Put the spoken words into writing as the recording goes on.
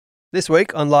This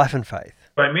week on Life and Faith.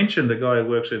 I mentioned the guy who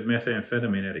works with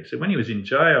methamphetamine addicts. When he was in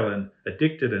jail and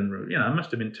addicted and, it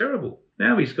must have been terrible.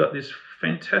 Now he's got this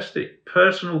fantastic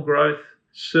personal growth,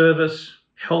 service,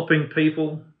 helping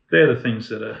people. They're the things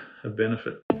that are of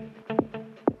benefit.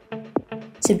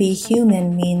 To be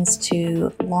human means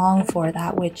to long for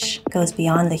that which goes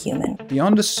beyond the human.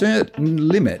 Beyond a certain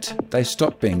limit, they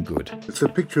stop being good. It's a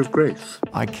picture of grace.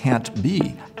 I can't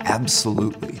be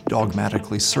absolutely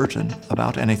dogmatically certain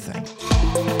about anything.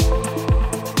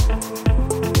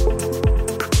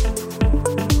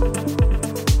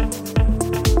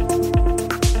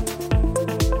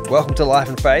 Welcome to Life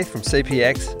and Faith from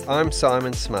CPX. I'm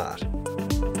Simon Smart.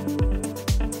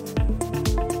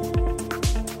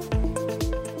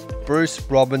 Bruce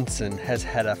Robinson has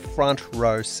had a front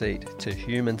row seat to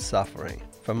human suffering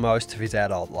for most of his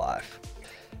adult life.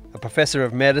 A professor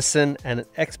of medicine and an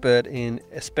expert in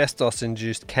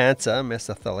asbestos-induced cancer,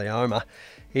 mesothelioma,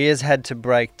 he has had to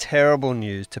break terrible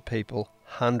news to people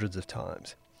hundreds of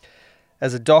times.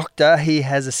 As a doctor, he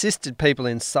has assisted people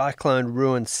in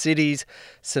cyclone-ruined cities,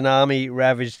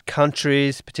 tsunami-ravaged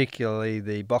countries, particularly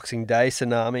the Boxing Day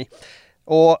tsunami,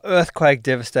 or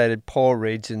earthquake-devastated poor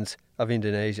regions of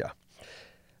Indonesia.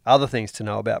 Other things to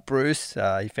know about Bruce: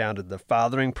 he founded the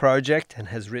Fathering Project and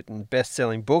has written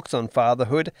best-selling books on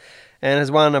fatherhood and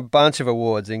has won a bunch of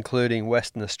awards, including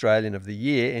Western Australian of the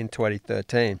Year in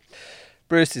 2013.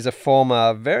 Bruce is a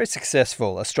former, very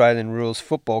successful Australian rules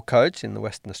football coach in the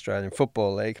Western Australian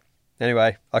Football League.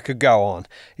 Anyway, I could go on.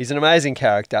 He's an amazing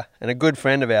character and a good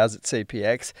friend of ours at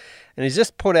CPX, and he's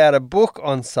just put out a book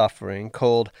on suffering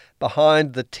called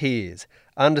Behind the Tears: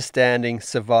 Understanding,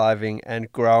 Surviving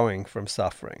and Growing from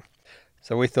Suffering.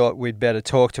 So we thought we'd better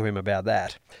talk to him about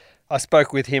that. I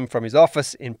spoke with him from his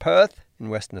office in Perth in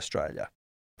Western Australia.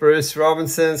 Bruce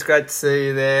Robinson, it's great to see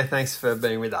you there. Thanks for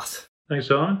being with us. Thanks,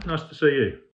 Simon. Nice to see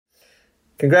you.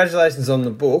 Congratulations on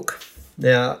the book.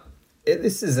 Now,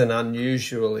 this is an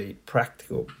unusually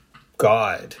practical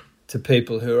guide to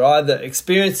people who are either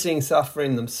experiencing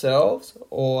suffering themselves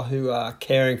or who are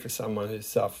caring for someone who's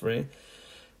suffering.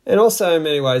 And also, in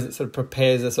many ways, it sort of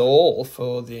prepares us all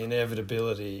for the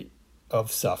inevitability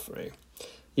of suffering.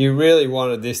 You really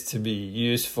wanted this to be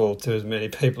useful to as many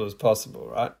people as possible,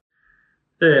 right?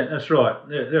 Yeah, that's right.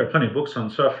 There are plenty of books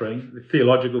on suffering,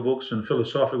 theological books and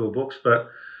philosophical books, but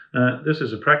this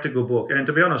is a practical book. And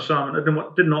to be honest, Simon, I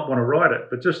did not want to write it,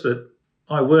 but just that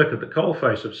I work at the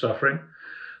coalface of suffering.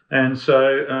 And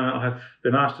so I've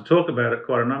been asked to talk about it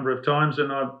quite a number of times,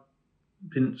 and I've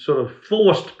been sort of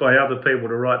forced by other people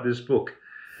to write this book.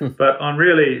 But I'm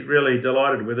really, really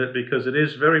delighted with it because it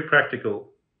is very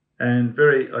practical and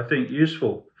very, I think,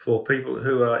 useful for people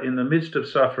who are in the midst of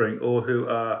suffering or who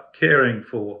are caring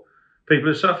for people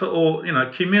who suffer, or,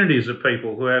 communities of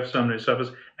people who have someone who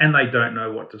suffers and they don't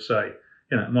know what to say.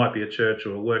 It might be a church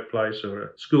or a workplace or a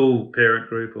school parent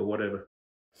group or whatever.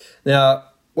 Now,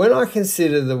 when I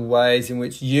consider the ways in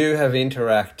which you have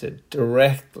interacted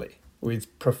directly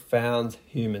with profound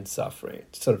human suffering,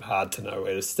 it's sort of hard to know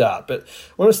where to start, but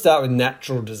I want to start with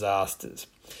natural disasters.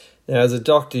 Now, as a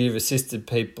doctor, you've assisted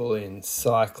people in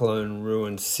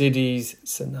cyclone-ruined cities,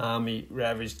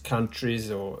 tsunami-ravaged countries,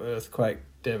 or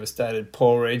earthquake-devastated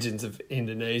poor regions of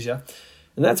Indonesia.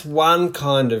 And that's one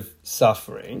kind of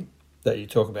suffering that you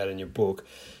talk about in your book.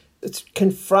 It's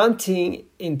confronting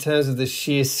in terms of the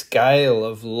sheer scale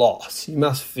of loss. You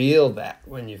must feel that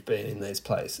when you've been in these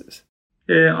places.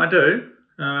 Yeah, I do.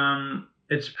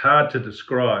 It's hard to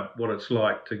describe what it's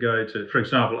like to go to, for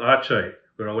example, Aceh,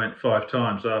 where I went 5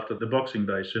 times after the Boxing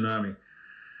Day tsunami.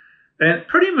 And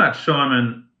pretty much,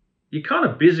 Simon, you're kind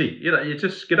of busy. You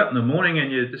just get up in the morning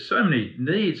and there's so many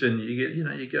needs, and you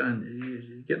go and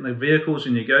you get in the vehicles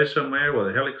and you go somewhere, or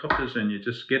the helicopters, and you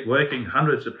just get working,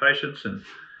 hundreds of patients, and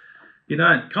you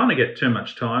don't kind of get too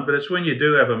much time. But it's when you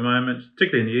do have a moment,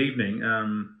 particularly in the evening,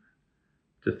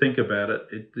 to think about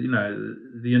it,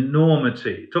 the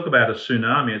enormity. Talk about a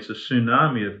tsunami. It's a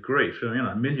tsunami of grief.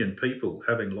 A million people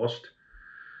having lost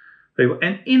people,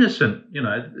 and innocent,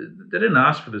 they didn't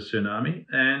ask for the tsunami.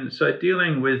 And so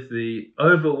dealing with the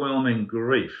overwhelming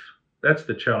grief, that's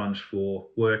the challenge for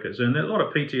workers. And there's a lot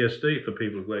of PTSD for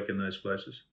people who work in those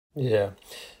places. Yeah.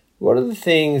 What are the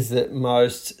things that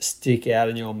most stick out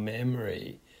in your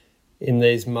memory in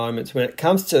these moments when it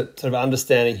comes to sort of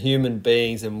understanding human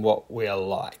beings and what we are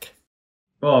like?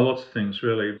 Oh, lots of things,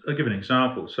 really. I'll give an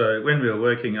example. So when we were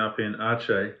working up in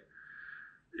Aceh,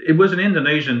 it was an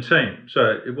Indonesian team,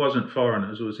 so it wasn't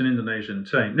foreigners, it was an Indonesian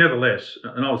team. Nevertheless,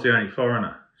 and I was the only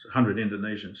foreigner, 100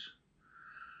 Indonesians.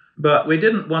 But we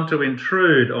didn't want to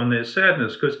intrude on their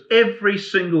sadness because every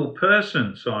single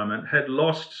person, Simon, had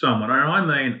lost someone. And I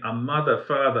mean a mother,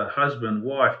 father, husband,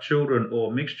 wife, children,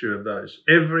 or mixture of those.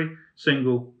 Every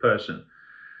single person.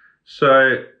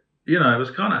 So, you know, it was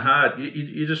kind of hard.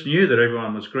 You just knew that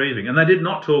everyone was grieving and they did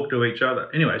not talk to each other.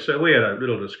 Anyway, so we had a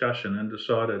little discussion and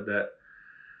decided that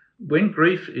when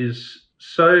grief is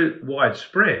so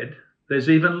widespread, there's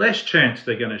even less chance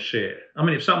they're going to share. I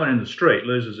mean, if someone in the street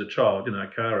loses a child, you know, a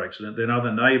car accident, then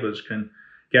other neighbours can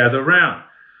gather round.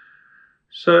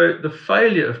 So the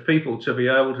failure of people to be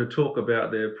able to talk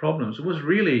about their problems was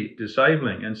really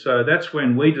disabling. And so that's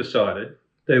when we decided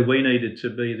that we needed to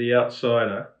be the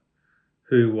outsider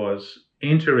who was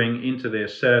entering into their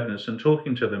sadness and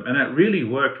talking to them. And it really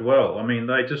worked well. I mean,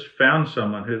 they just found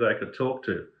someone who they could talk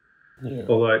to,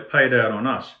 although it paid out on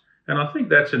us. And I think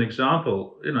that's an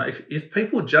example. You know, if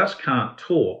people just can't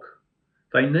talk,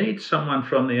 they need someone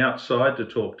from the outside to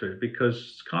talk to, because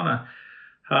it's kind of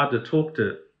hard to talk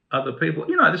to other people.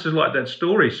 You know, this is like that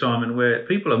story, Simon, where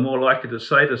people are more likely to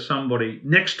say to somebody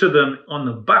next to them on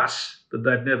the bus that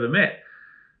they've never met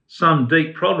some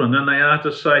deep problem than they are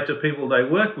to say to people they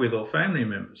work with or family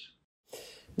members.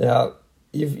 Now,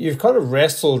 you've kind of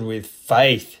wrestled with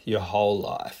faith your whole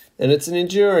life, and it's an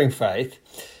enduring faith,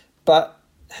 but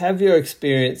have your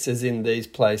experiences in these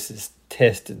places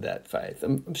tested that faith?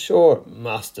 I'm sure it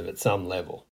must have at some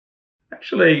level.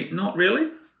 Actually, not really.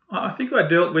 I think I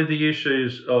dealt with the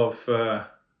issues of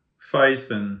faith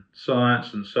and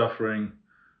science and suffering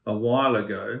a while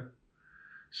ago.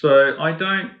 So I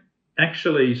don't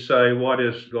actually say, why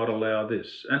does God allow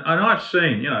this? And I've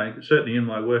seen, you know, certainly in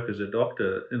my work as a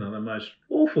doctor, you know, the most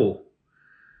awful.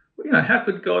 You know, how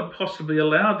could God possibly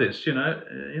allow this? You know,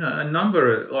 a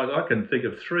number of, like I can think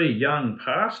of 3 young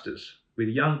pastors with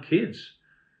young kids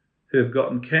who have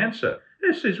gotten cancer.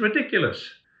 This is ridiculous.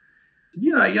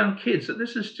 You know, young kids,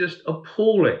 this is just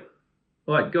appalling.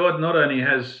 Like God not only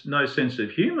has no sense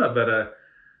of humour, but a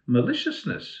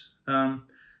maliciousness.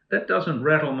 That doesn't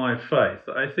rattle my faith.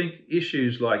 I think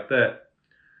issues like that,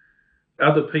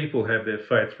 other people have their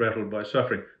faith rattled by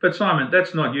suffering. But Simon,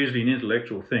 that's not usually an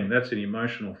intellectual thing. That's an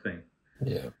emotional thing.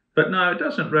 Yeah. But no, it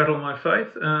doesn't rattle my faith.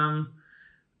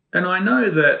 And I know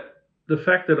that the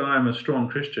fact that I am a strong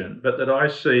Christian, but that I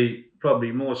see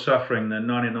probably more suffering than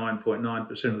 99.9%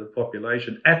 of the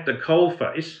population at the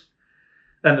coalface,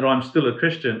 and that I'm still a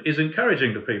Christian, is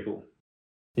encouraging to people.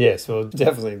 Yes, well,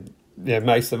 definitely. Yeah,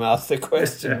 makes them ask the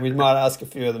question. We might ask a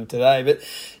few of them today, but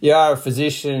you are a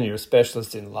physician, you're a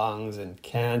specialist in lungs and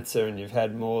cancer, and you've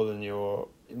had more than your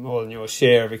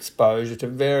share of exposure to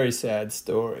very sad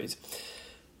stories.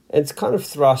 It's kind of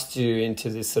thrust you into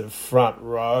this sort of front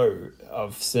row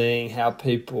of seeing how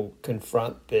people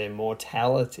confront their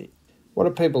mortality. What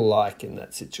are people like in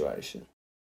that situation?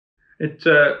 It,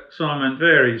 Simon,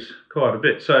 varies quite a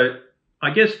bit. So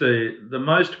I guess the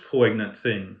most poignant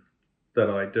thing that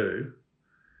I do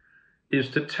is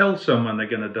to tell someone they're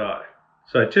going to die.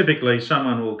 So typically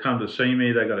someone will come to see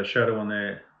me, they've got a shadow on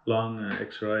their lung,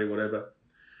 X-ray, whatever.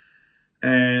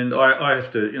 And I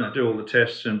have to, you know, do all the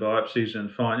tests and biopsies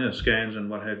and find, you know, scans and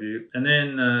what have you. And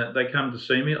then they come to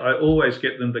see me. I always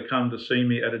get them to come to see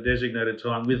me at a designated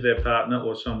time with their partner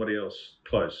or somebody else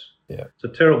close. Yeah. It's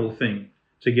a terrible thing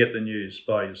to get the news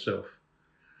by yourself.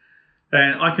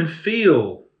 And I can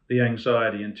feel the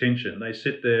anxiety and tension. They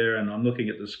sit there and I'm looking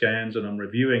at the scans and I'm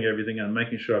reviewing everything and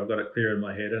making sure I've got it clear in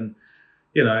my head. And,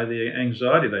 you know, the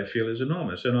anxiety they feel is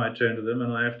enormous. And I turn to them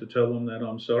and I have to tell them that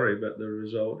I'm sorry, but the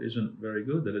result isn't very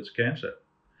good, that it's cancer.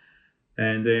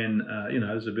 And then, you know,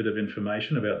 there's a bit of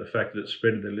information about the fact that it's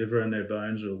spread to their liver and their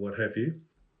bones or what have you.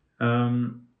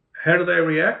 How do they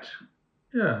react?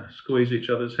 Yeah, squeeze each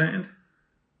other's hand.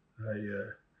 They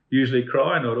usually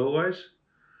cry, not always.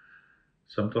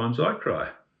 Sometimes I cry,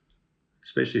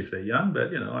 especially if they're young,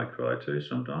 but, you know, I cry too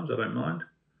sometimes, I don't mind.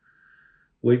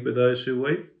 Weep with those who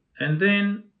weep. And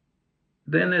then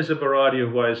there's a variety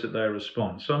of ways that they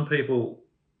respond. Some people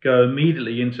go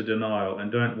immediately into denial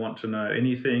and don't want to know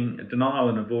anything, denial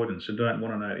and avoidance, and don't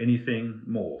want to know anything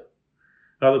more.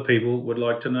 Other people would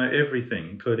like to know everything,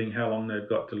 including how long they've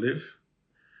got to live,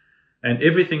 and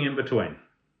everything in between.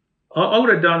 I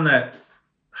would have done that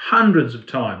hundreds of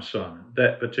times, Simon,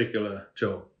 that particular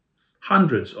job.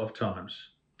 Hundreds of times,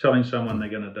 telling someone they're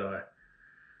going to die.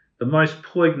 The most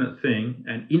poignant thing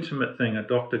and intimate thing a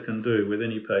doctor can do with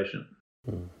any patient.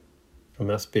 It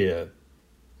must be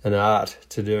an art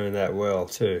to doing that well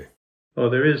too. Oh,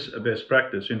 there is a best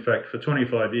practice. In fact, for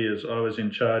 25 years, I was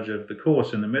in charge of the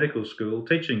course in the medical school,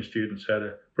 teaching students how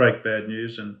to break bad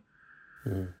news and,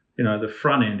 you know, the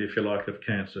front end, if you like, of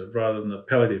cancer, rather than the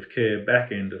palliative care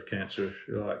back end of cancer, if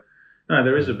you like. No,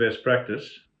 there is a best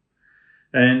practice.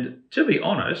 And to be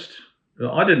honest,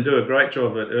 I didn't do a great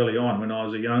job of it early on when I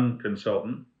was a young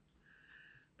consultant,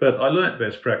 but I learnt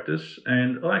best practice,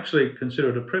 and I actually consider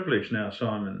it a privilege now,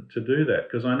 Simon, to do that,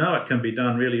 because I know it can be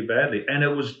done really badly. And it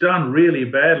was done really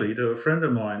badly to a friend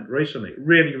of mine recently,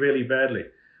 really, really badly.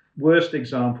 Worst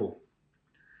example.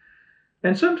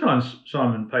 And sometimes,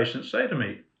 Simon, patients say to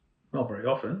me, not very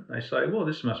often, they say, well,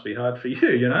 this must be hard for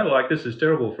you, like this is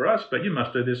terrible for us, but you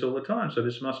must do this all the time, so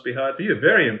this must be hard for you.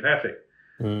 Very empathic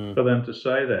for them to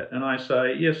say that. And I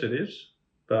say, yes, it is,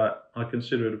 but I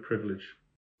consider it a privilege.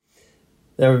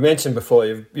 Now, we've mentioned before,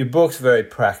 your book's very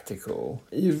practical.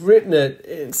 You've written it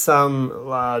in some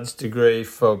large degree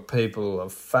for people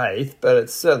of faith, but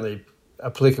it's certainly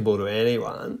applicable to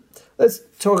anyone. Let's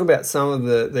talk about some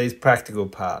of these practical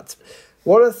parts.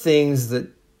 What are things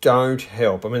that don't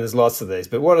help? I mean, there's lots of these,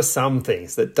 but what are some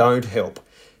things that don't help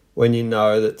when you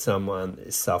know that someone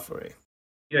is suffering?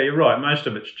 Yeah, you're right. Most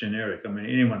of it's generic. I mean,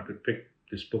 anyone could pick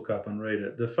this book up and read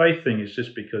it. The faith thing is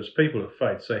just because people of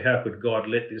faith say, how could God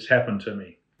let this happen to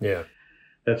me? Yeah.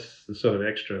 That's the sort of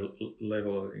extra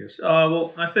level, I guess. Oh,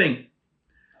 well, I think,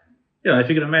 if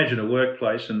you can imagine a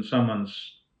workplace and someone's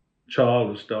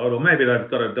child has died, or maybe they've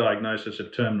got a diagnosis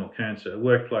of terminal cancer, a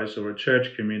workplace or a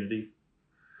church community,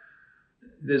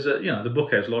 there's the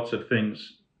book has lots of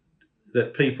things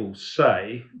that people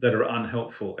say that are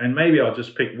unhelpful. And maybe I'll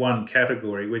just pick one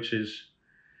category, which is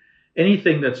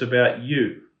anything that's about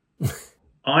you.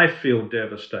 I feel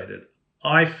devastated.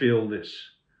 I feel this.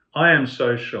 I am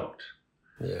so shocked.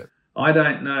 Yeah. I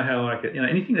don't know how I could,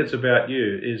 anything that's about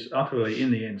you is utterly,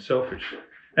 in the end, selfish.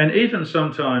 And even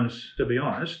sometimes, to be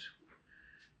honest,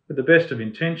 with the best of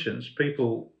intentions,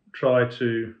 people try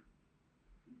to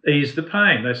ease the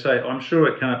pain. They say, I'm sure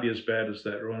it can't be as bad as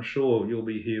that, or I'm sure you'll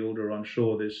be healed, or I'm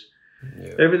sure this.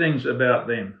 Yeah. Everything's about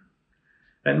them.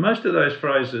 And most of those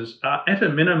phrases are, at a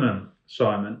minimum,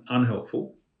 Simon,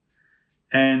 unhelpful,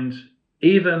 and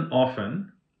even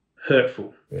often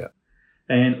hurtful. Yeah.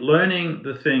 And learning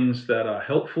the things that are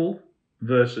helpful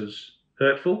versus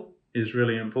hurtful is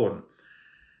really important.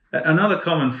 Another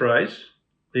common phrase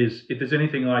is, if there's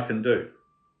anything I can do,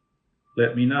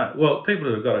 let me know. Well, people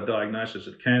who have got a diagnosis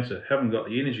of cancer haven't got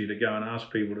the energy to go and ask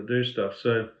people to do stuff.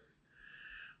 So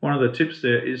one of the tips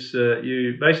there is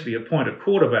you basically appoint a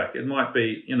quarterback. It might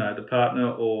be, the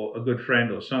partner or a good friend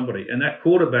or somebody. And that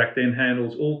quarterback then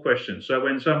handles all questions. So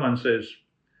when someone says,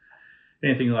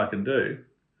 anything I can do,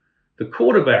 the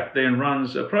quarterback then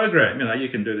runs a program. You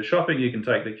can do the shopping, you can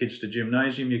take the kids to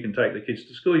gymnasium, you can take the kids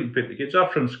to school, you can pick the kids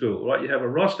up from school, right? You have a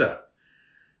roster.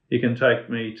 You can take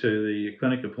me to the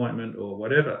clinic appointment or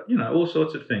whatever, all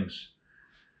sorts of things.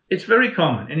 It's very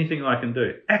common, anything I can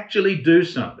do. Actually do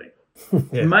something.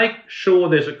 Yeah. Make sure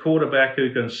there's a quarterback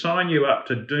who can sign you up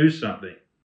to do something.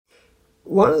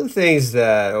 One of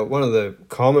the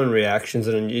common reactions,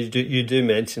 and you do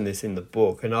mention this in the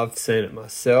book, and I've seen it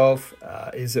myself,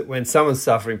 is that when someone's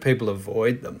suffering, people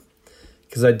avoid them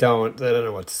because they don't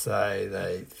know what to say.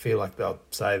 They feel like they'll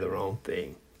say the wrong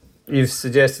thing. You've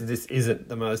suggested this isn't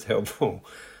the most helpful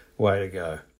way to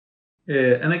go.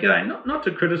 Yeah, and again, not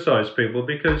to criticise people,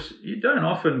 because you don't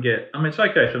often get, it's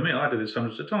okay for me, I do this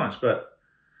hundreds of times, but,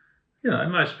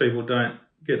 most people don't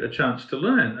get a chance to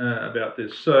learn about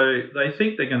this. So they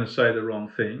think they're going to say the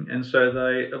wrong thing, and so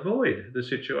they avoid the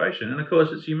situation. And of course,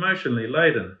 it's emotionally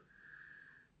laden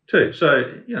too.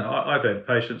 So, I've had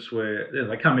patients where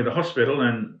they come into hospital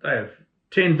and they have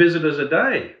 10 visitors a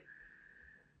day.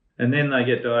 And then they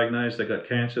get diagnosed, they've got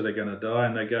cancer, they're going to die,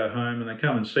 and they go home and they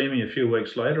come and see me a few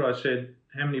weeks later. I said,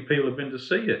 how many people have been to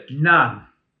see you? None.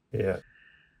 Yeah.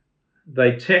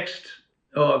 They text,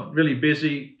 really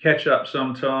busy, catch up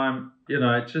sometime.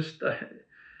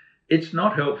 It's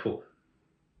not helpful.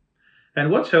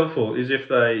 And what's helpful is, if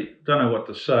they don't know what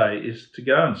to say, is to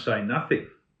go and say nothing.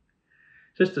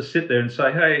 Just to sit there and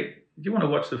say, hey, do you want to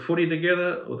watch the footy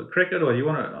together or the cricket, or do you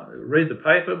want to read the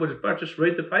paper? Well, just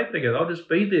read the paper together. I'll just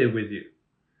be there with you.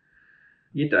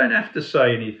 You don't have to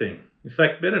say anything. In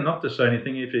fact, better not to say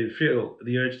anything if you feel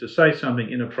the urge to say something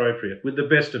inappropriate, with the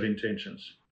best of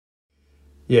intentions.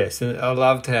 Yes, and I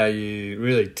loved how you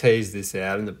really tease this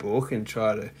out in the book and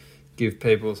try to give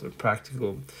people sort of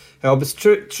practical help. It's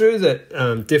true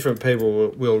that different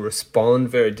people will respond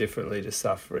very differently to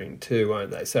suffering too,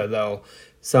 won't they? So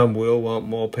some will want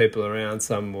more people around,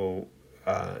 some will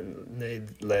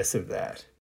need less of that.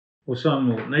 Well, some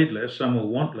will need less, some will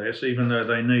want less, even though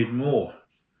they need more.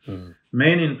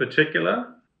 Men in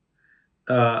particular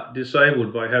are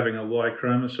disabled by having a Y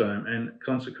chromosome, and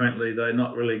consequently they're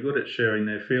not really good at sharing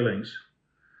their feelings.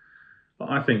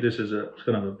 I think this is a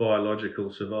kind of a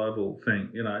biological survival thing,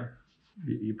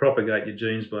 You propagate your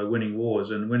genes by winning wars,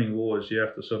 and winning wars, you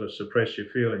have to sort of suppress your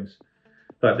feelings.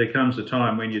 But there comes a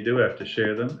time when you do have to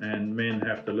share them, and men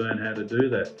have to learn how to do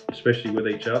that, especially with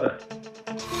each other.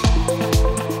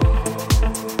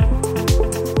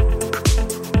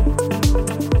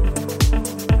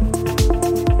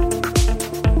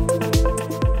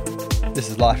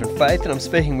 This is Life and Faith, and I'm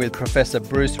speaking with Professor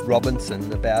Bruce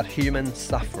Robinson about human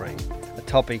suffering, a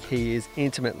topic he is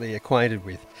intimately acquainted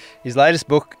with. His latest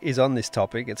book is on this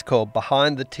topic. It's called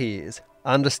Behind the Tears: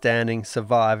 Understanding,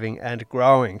 Surviving and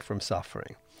Growing from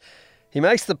Suffering. He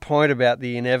makes the point about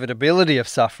the inevitability of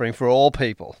suffering for all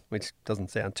people, which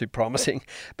doesn't sound too promising,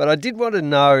 but I did want to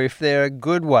know if there are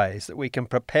good ways that we can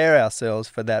prepare ourselves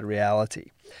for that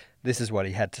reality. This is what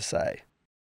he had to say.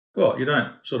 Well, you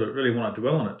don't sort of really want to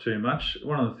dwell on it too much.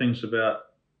 One of the things about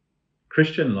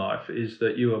Christian life is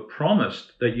that you are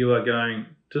promised that you are going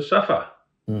to suffer.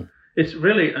 It's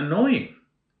really annoying.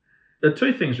 The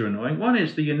two things are annoying. One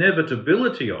is the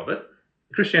inevitability of it.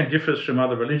 Christianity differs from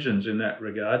other religions in that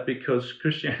regard because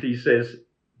Christianity says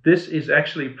this is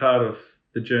actually part of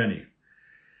the journey.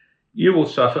 You will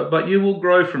suffer, but you will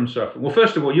grow from suffering. Well,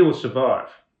 first of all, you will survive.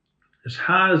 As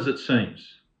hard as it seems,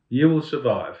 you will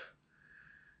survive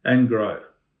and grow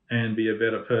and be a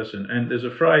better person. And there's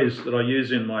a phrase that I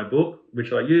use in my book,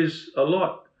 which I use a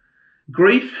lot.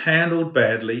 Grief handled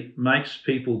badly makes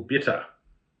people bitter.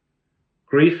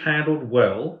 Grief handled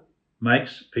well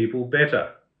makes people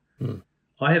better.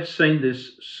 I have seen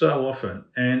this so often.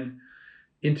 And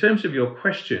in terms of your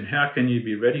question, how can you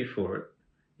be ready for it?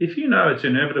 If you know it's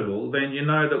inevitable, then you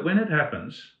know that when it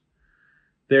happens,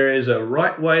 there is a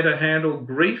right way to handle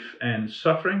grief and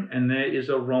suffering, and there is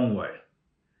a wrong way.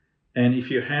 And if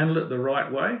you handle it the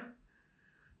right way,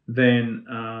 then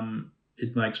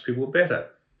it makes people better.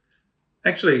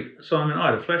 Actually, Simon,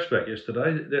 I had a flashback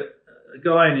yesterday. A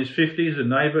guy in his 50s, a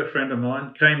neighbour, a friend of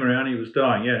mine, came around. He was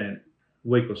dying, a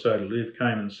week or so to live,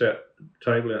 came and sat at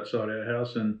the table outside our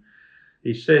house. And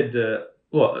he said,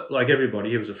 like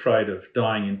everybody, he was afraid of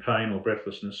dying in pain or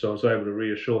breathlessness. So I was able to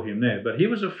reassure him there. But he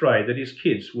was afraid that his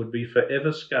kids would be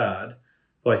forever scarred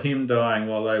by him dying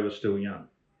while they were still young.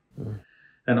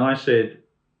 And I said,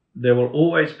 there will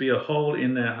always be a hole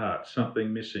in their heart,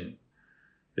 something missing,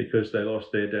 because they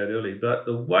lost their dad early. But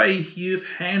the way you've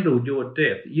handled your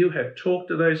death, you have talked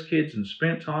to those kids and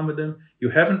spent time with them.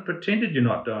 You haven't pretended you're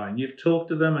not dying. You've talked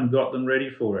to them and got them ready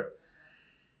for it.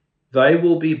 They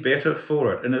will be better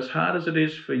for it. And as hard as it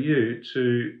is for you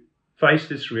to face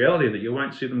this reality that you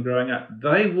won't see them growing up,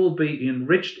 they will be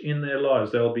enriched in their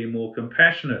lives. They'll be more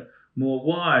compassionate, more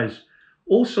wise,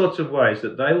 all sorts of ways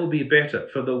that they will be better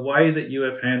for the way that you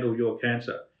have handled your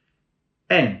cancer.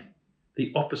 And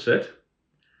the opposite,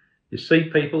 you see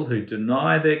people who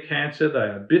deny their cancer, they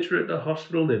are bitter at the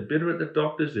hospital, they're bitter at the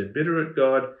doctors, they're bitter at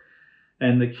God,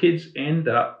 and the kids end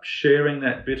up sharing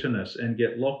that bitterness and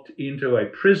get locked into a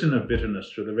prison of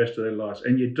bitterness for the rest of their lives.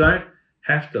 And you don't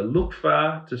have to look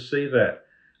far to see that.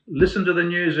 Listen to the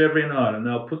news every night and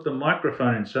they'll put the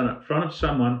microphone in front of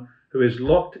someone who is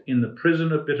locked in the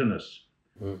prison of bitterness.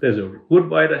 There's a good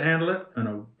way to handle it and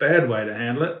a bad way to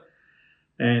handle it.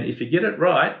 And if you get it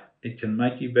right, it can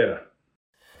make you better.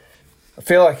 I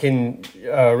feel like in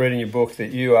reading your book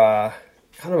that you are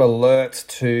kind of alert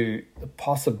to the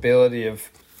possibility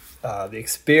of the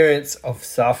experience of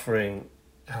suffering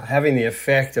having the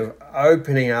effect of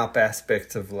opening up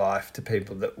aspects of life to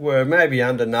people that were maybe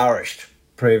undernourished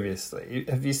previously.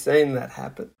 Have you seen that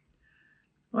happen?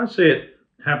 I see it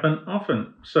happen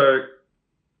often. So,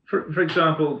 for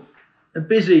example, a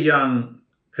busy young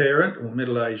parent or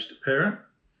middle-aged parent,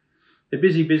 they're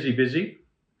busy,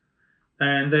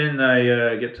 and then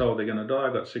they get told they're going to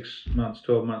die, got 6 months,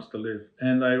 12 months to live,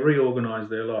 and they reorganise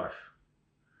their life.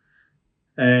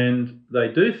 And they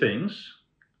do things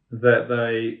that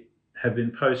they have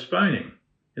been postponing.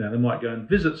 They might go and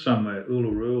visit somewhere,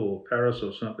 Uluru or Paris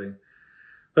or something.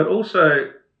 But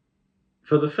also,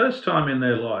 for the first time in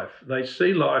their life, they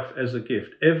see life as a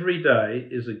gift. Every day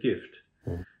is a gift.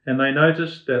 And they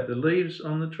notice that the leaves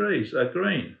on the trees are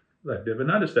green. They've never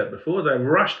noticed that before. They've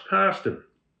rushed past them.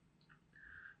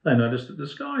 They notice that the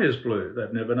sky is blue.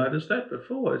 They've never noticed that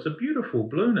before. It's a beautiful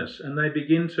blueness. And they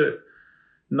begin to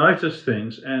notice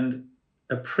things and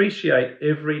appreciate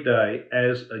every day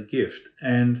as a gift.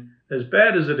 And as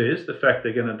bad as it is, the fact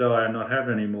they're going to die and not have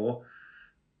it anymore,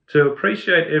 to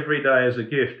appreciate every day as a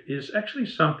gift is actually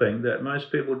something that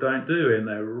most people don't do in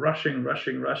their rushing,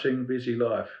 busy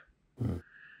life.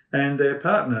 And their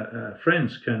partner,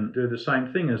 friends, can do the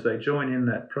same thing as they join in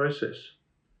that process.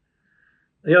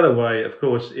 The other way, of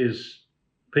course, is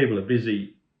people are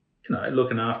busy,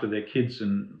 looking after their kids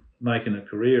and making a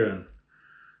career and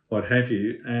what have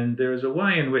you. And there is a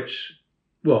way in which,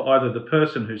 well, either the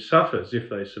person who suffers, if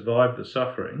they survive the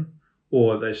suffering,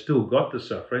 or they still got the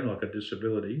suffering, like a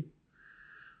disability,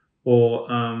 or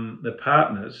the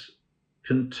partners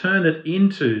can turn it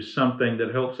into something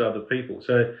that helps other people.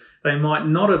 So they might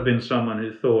not have been someone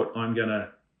who thought, I'm going to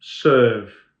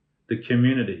serve the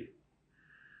community.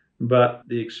 But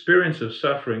the experience of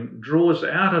suffering draws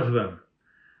out of them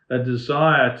a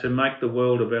desire to make the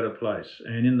world a better place.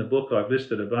 And in the book, I've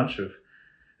listed a bunch of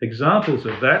examples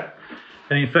of that.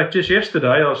 And in fact, just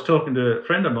yesterday, I was talking to a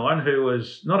friend of mine who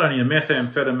was not only a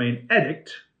methamphetamine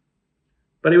addict,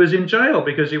 but he was in jail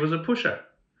because he was a pusher.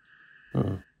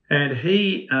 And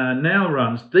he now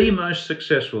runs the most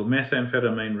successful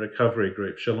methamphetamine recovery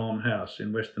group, Shalom House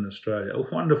in Western Australia.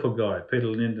 A wonderful guy, Peter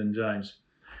Lyndon James.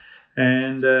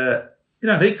 And,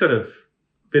 he could have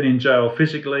been in jail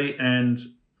physically and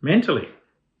mentally,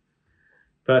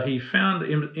 but he found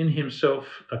in himself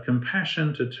a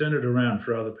compassion to turn it around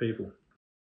for other people.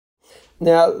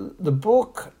 Now, the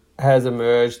book has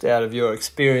emerged out of your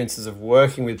experiences of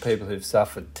working with people who've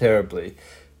suffered terribly,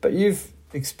 but you've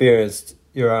experienced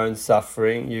your own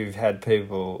suffering. You've had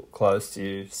people close to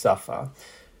you suffer.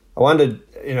 I wondered,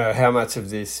 how much of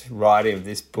this writing of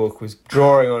this book was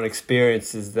drawing on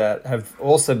experiences that have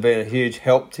also been a huge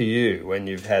help to you when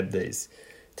you've had these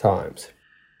times.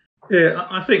 Yeah,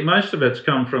 I think most of it's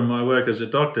come from my work as a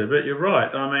doctor, but you're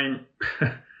right. I mean,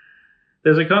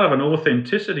 there's a kind of an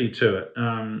authenticity to it.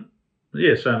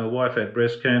 So my wife had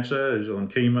breast cancer, who's on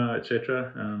chemo,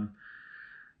 etc.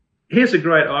 Here's a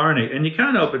great irony, and you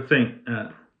can't help but think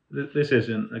this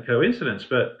isn't a coincidence,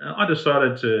 but I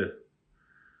decided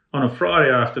on a Friday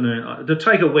afternoon, to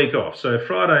take a week off. So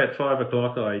Friday at 5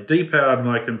 o'clock, I depowered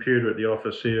my computer at the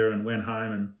office here and went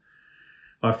home, and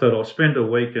I thought I'll spend a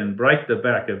week and break the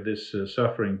back of this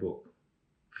suffering book.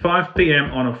 5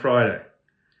 p.m. on a Friday.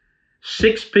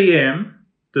 6 p.m.,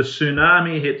 the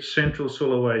tsunami hit central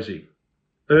Sulawesi.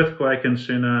 Earthquake and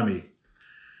tsunami.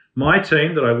 My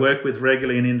team that I work with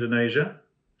regularly in Indonesia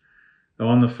are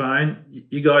on the phone.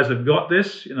 You guys have got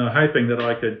this, hoping that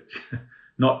I could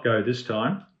not go this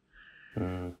time.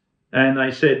 And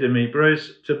they said to me,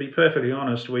 Bruce, to be perfectly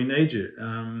honest, we need you.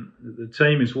 The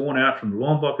team is worn out from the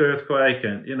Lombok earthquake,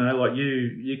 and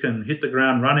you can hit the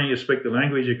ground running, you speak the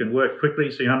language, you can work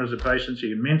quickly, see hundreds of patients,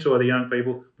 you can mentor the young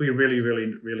people. We really,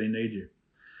 really, really need you.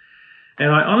 And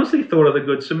I honestly thought of the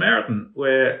Good Samaritan,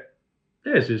 where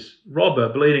there's this robber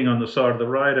bleeding on the side of the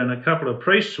road and a couple of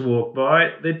priests walk by.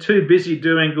 They're too busy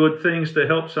doing good things to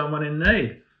help someone in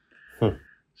need.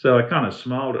 So I kind of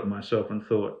smiled at myself and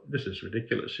thought, this is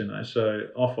ridiculous, So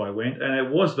off I went, and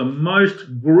it was the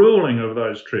most grueling of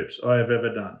those trips I have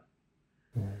ever done.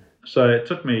 So it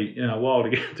took me a while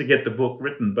to get the book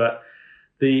written, but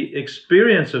the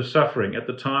experience of suffering at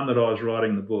the time that I was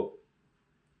writing the book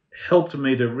helped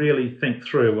me to really think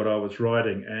through what I was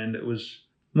writing, and it was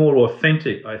more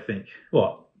authentic, I think.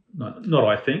 Well, not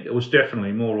I think, it was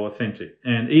definitely more authentic.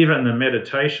 And even the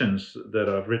meditations that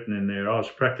I've written in there, I was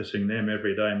practicing them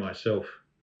every day myself.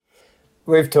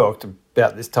 We've talked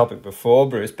about this topic before,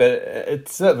 Bruce, but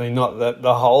it's certainly not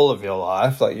the whole of your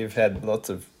life. Like you've had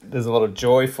there's a lot of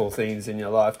joyful things in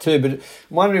your life too, but I'm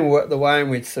wondering what the way in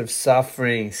which sort of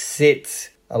suffering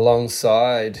sits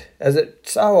alongside, as it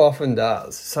so often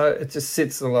does. So it just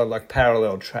sits on a lot of like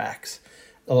parallel tracks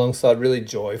alongside really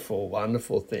joyful,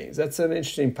 wonderful things. That's an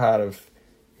interesting part of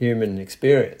human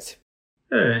experience.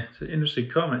 Yeah, it's an interesting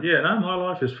comment. Yeah, no, my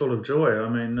life is full of joy. I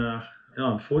mean,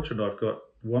 I'm fortunate. I've got a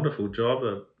wonderful job,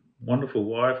 a wonderful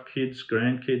wife, kids,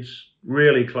 grandkids,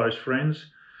 really close friends,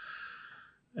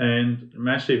 and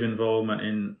massive involvement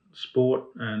in sport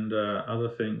and other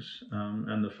things.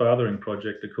 And the Fathering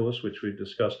Project, of course, which we've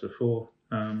discussed before,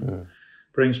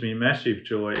 brings me massive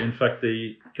joy. In fact,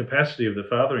 the capacity of the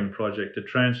Fathering Project to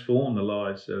transform the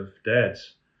lives of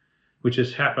dads, which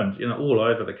has happened, all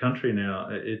over the country now,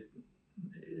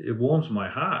 it warms my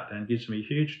heart and gives me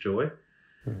huge joy.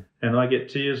 And I get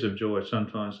tears of joy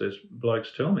sometimes as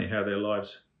blokes tell me how their lives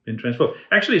have been transformed.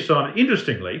 Actually, Simon,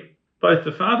 interestingly, both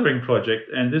the Fathering Project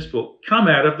and this book come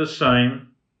out of the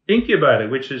same incubator,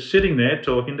 which is sitting there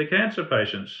talking to cancer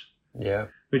patients. Yeah.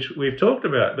 Which we've talked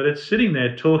about, but it's sitting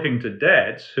there talking to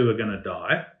dads who are going to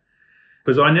die,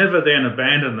 because I never then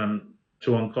abandon them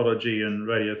to oncology and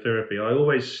radiotherapy. I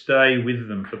always stay with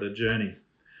them for the journey.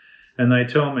 And they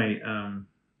tell me,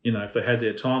 if they had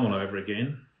their time all over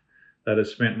again, they'd have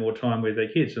spent more time with their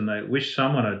kids, and they wish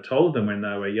someone had told them when they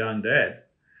were a young dad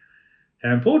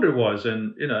how important it was,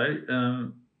 and,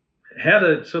 how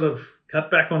to sort of cut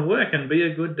back on work and be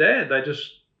a good dad. They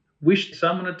just wished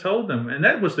someone had told them. And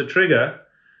that was the trigger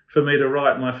for me to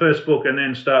write my first book and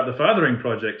then start the Fathering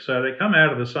Project. So they come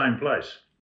out of the same place.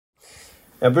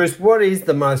 Now, Bruce, what is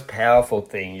the most powerful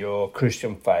thing your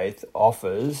Christian faith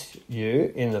offers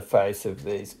you in the face of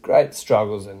these great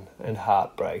struggles and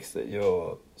heartbreaks that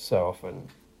you're so often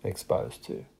exposed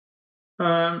to?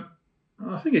 I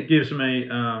think it gives me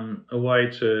a way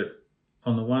to,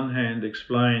 on the one hand,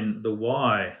 explain the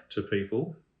why to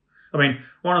people. I mean,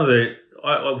 one of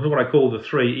what I call the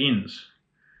three ins.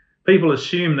 People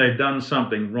assume they've done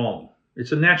something wrong.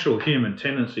 It's a natural human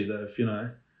tendency, though,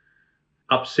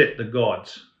 upset the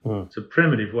gods. It's a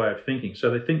primitive way of thinking. So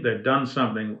they think they've done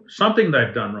something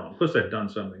they've done wrong. Of course they've done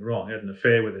something wrong, had an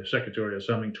affair with their secretary or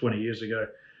something 20 years ago,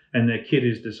 and their kid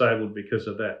is disabled because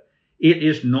of that. It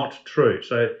is not true.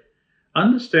 So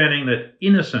understanding that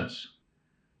innocence,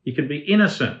 you can be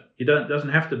innocent. Doesn't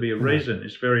have to be a reason.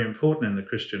 It's very important in the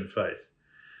Christian faith.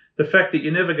 The fact that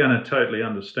you're never going to totally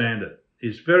understand it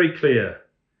is very clear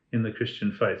in the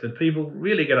Christian faith. And people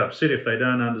really get upset if they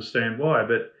don't understand why.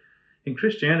 But in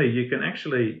Christianity, you can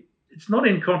actually, it's not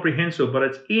incomprehensible, but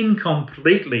it's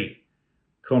incompletely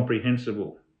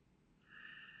comprehensible.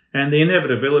 And the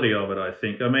inevitability of it, I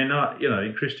think. I mean,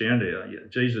 in Christianity,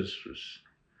 Jesus was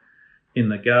in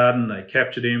the garden, they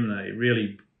captured him, they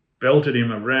really belted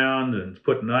him around and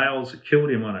put nails, killed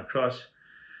him on a cross.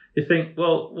 You think,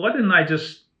 well, why didn't he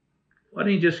just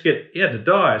he had to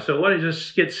die, so why did he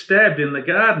just get stabbed in the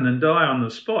garden and die on the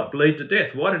spot, bleed to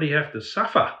death? Why did he have to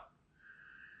suffer?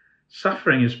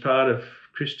 Suffering is part of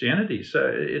Christianity, so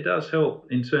it does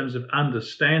help in terms of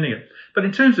understanding it. But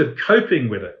in terms of coping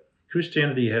with it,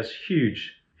 Christianity has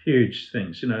huge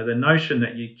things. The notion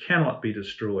that you cannot be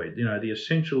destroyed, the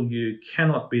essential you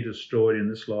cannot be destroyed in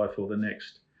this life or the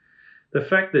next. The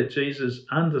fact that Jesus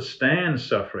understands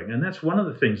suffering, and that's one of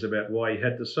the things about why he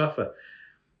had to suffer.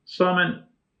 Simon,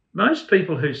 most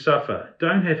people who suffer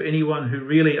don't have anyone who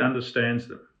really understands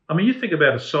them. I mean, you think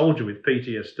about a soldier with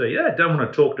PTSD, they don't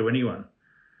want to talk to anyone.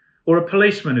 Or a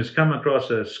policeman who's come across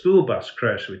a school bus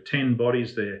crash with 10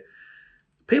 bodies there.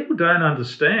 People don't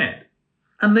understand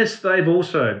unless they've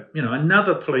also,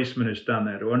 another policeman has done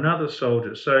that or another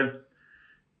soldier. So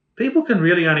people can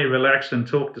really only relax and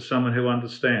talk to someone who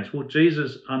understands. Well,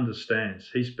 Jesus understands.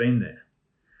 He's been there.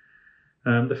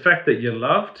 The fact that you're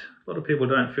loved, a lot of people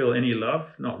don't feel any love,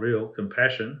 not real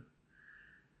compassion.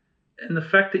 And the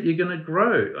fact that you're going to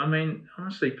grow. I mean,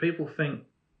 honestly, people think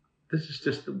this is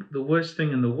just the worst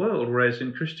thing in the world, whereas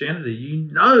in Christianity,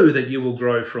 you know that you will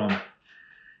grow from it.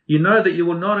 You know that you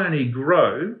will not only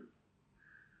grow,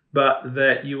 but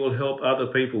that you will help other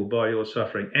people by your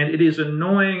suffering. And it is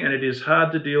annoying and it is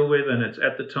hard to deal with, and it's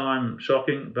at the time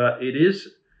shocking, but it is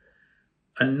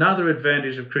another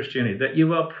advantage of Christianity, that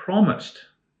you are promised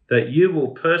that you will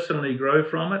personally grow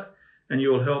from it and you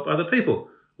will help other people.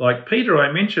 Like Peter,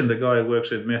 I mentioned the guy who works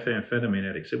with methamphetamine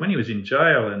addicts. When he was in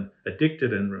jail and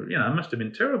addicted and, it must have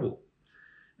been terrible.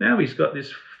 Now he's got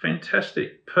this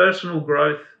fantastic personal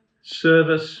growth,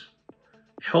 service,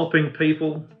 helping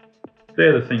people.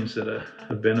 They're the things that are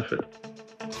of benefit.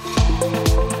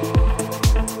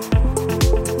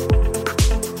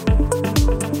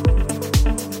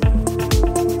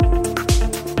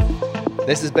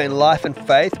 This has been Life and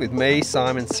Faith with me,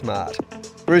 Simon Smart.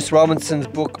 Bruce Robinson's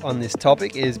book on this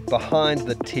topic is Behind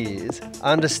the Tears,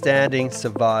 Understanding,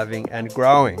 Surviving and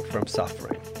Growing from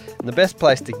Suffering. And the best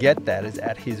place to get that is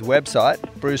at his website,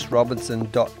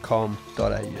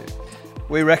 brucerobinson.com.au.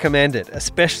 We recommend it,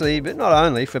 especially, but not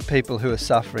only, for people who are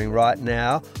suffering right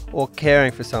now or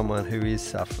caring for someone who is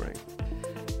suffering.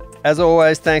 As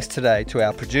always, thanks today to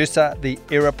our producer, the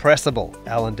irrepressible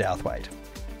Alan Douthwaite.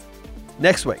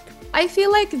 Next week. I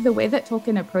feel like the way that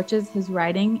Tolkien approaches his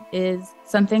writing is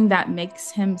something that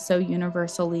makes him so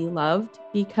universally loved,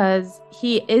 because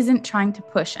he isn't trying to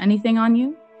push anything on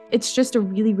you. It's just a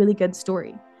really, really good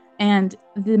story. And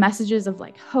the messages of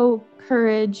hope,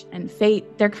 courage, and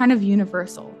fate, they're kind of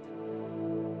universal.